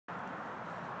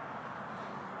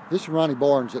This is Ronnie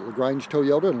Barnes at Lagrange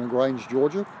Toyota in Lagrange,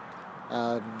 Georgia.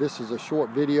 This is a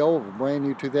short video of a brand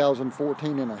new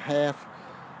 2014 and a half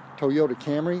Toyota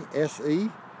Camry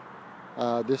SE.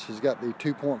 This has got the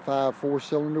 2.5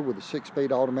 4-cylinder with a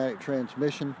 6-speed automatic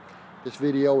transmission. This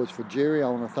video is for Jerry. I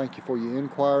want to thank you for your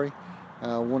inquiry.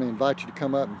 I want to invite you to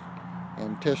come up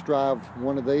and test drive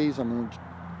one of these. I'm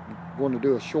going to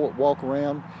do a short walk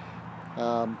around.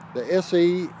 The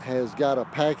SE has got a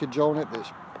package on it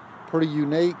that's pretty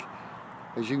unique.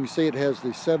 As you can see, it has the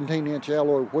 17-inch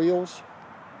alloy wheels,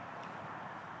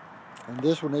 and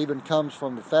this one even comes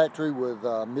from the factory with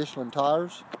Michelin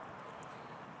tires.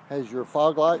 Has your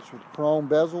fog lights with chrome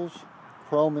bezels,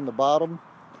 chrome in the bottom,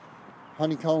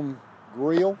 honeycomb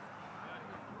grille,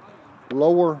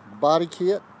 lower body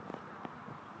kit,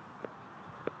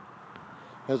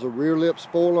 has a rear lip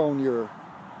spoiler on your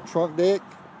trunk deck.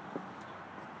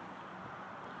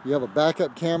 You have a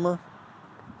backup camera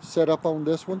set up on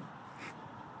this one.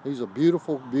 These are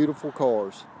beautiful, beautiful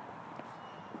cars.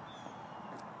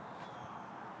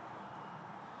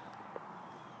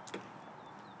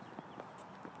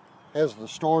 Has the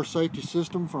star safety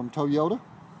system from Toyota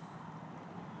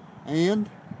and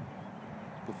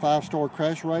the 5-star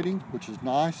crash rating, which is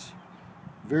nice.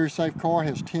 Very safe car.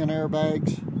 Has 10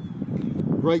 airbags.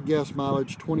 Great gas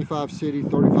mileage, 25 city,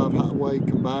 35 highway,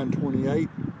 combined 28.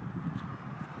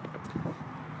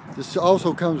 This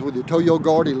also comes with your Toyota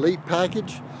Guard Elite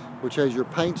package, which has your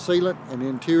paint sealant and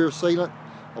interior sealant,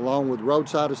 along with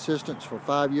roadside assistance for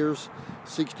 5 years,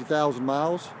 60,000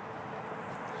 miles.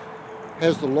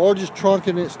 Has the largest trunk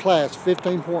in its class,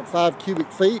 15.5 cubic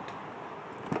feet.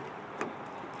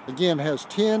 Again, has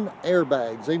 10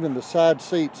 airbags. Even the side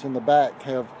seats in the back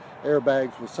have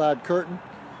airbags with side curtain.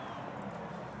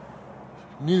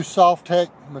 New soft tech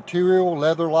material,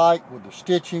 leather-like with the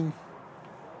stitching.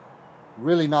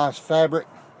 Really nice fabric,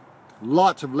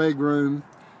 lots of leg room.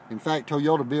 In fact,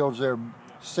 Toyota builds their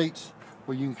seats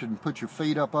where you can put your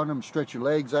feet up on them, stretch your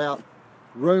legs out.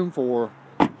 Room for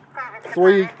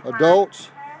 3 adults.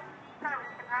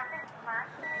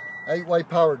 8-way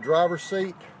powered driver's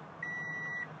seat.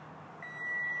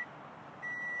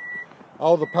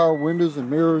 All the power windows and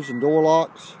mirrors and door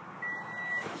locks.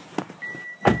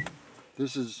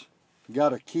 This has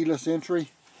got a keyless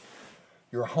entry,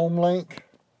 your home link,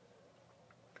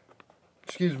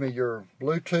 your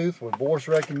Bluetooth with voice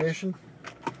recognition.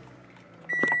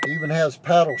 It even has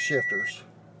paddle shifters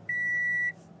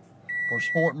for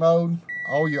sport mode.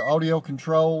 All your audio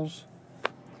controls.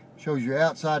 Shows your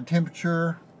outside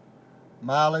temperature,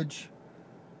 mileage,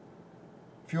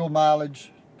 fuel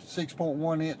mileage,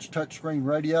 6.1-inch touchscreen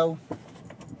radio.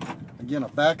 Again, a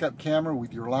backup camera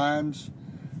with your lines,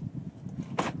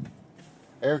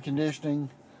 air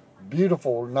conditioning,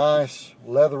 beautiful, nice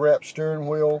leather-wrapped steering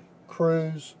wheel.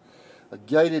 Cruise, a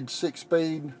gated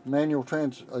 6-speed manual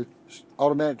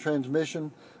automatic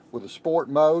transmission with a sport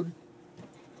mode.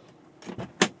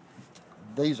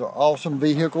 These are awesome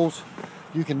vehicles.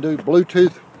 You can do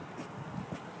Bluetooth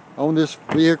on this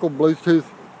vehicle, Bluetooth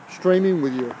streaming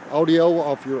with your audio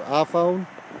off your iPhone.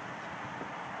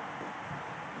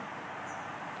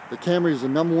 The Camry is the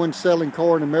 #1 selling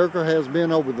car in America, has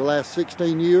been over the last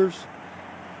 16 years.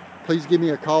 Please give me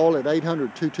a call at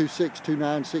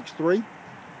 800-226-2963.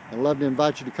 I'd love to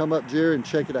invite you to come up, Jerry, and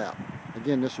check it out.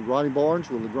 Again, this is Ronnie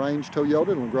Barnes with Lagrange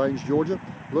Toyota in Lagrange, Georgia.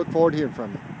 Look forward to hearing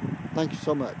from you. Thank you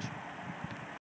so much.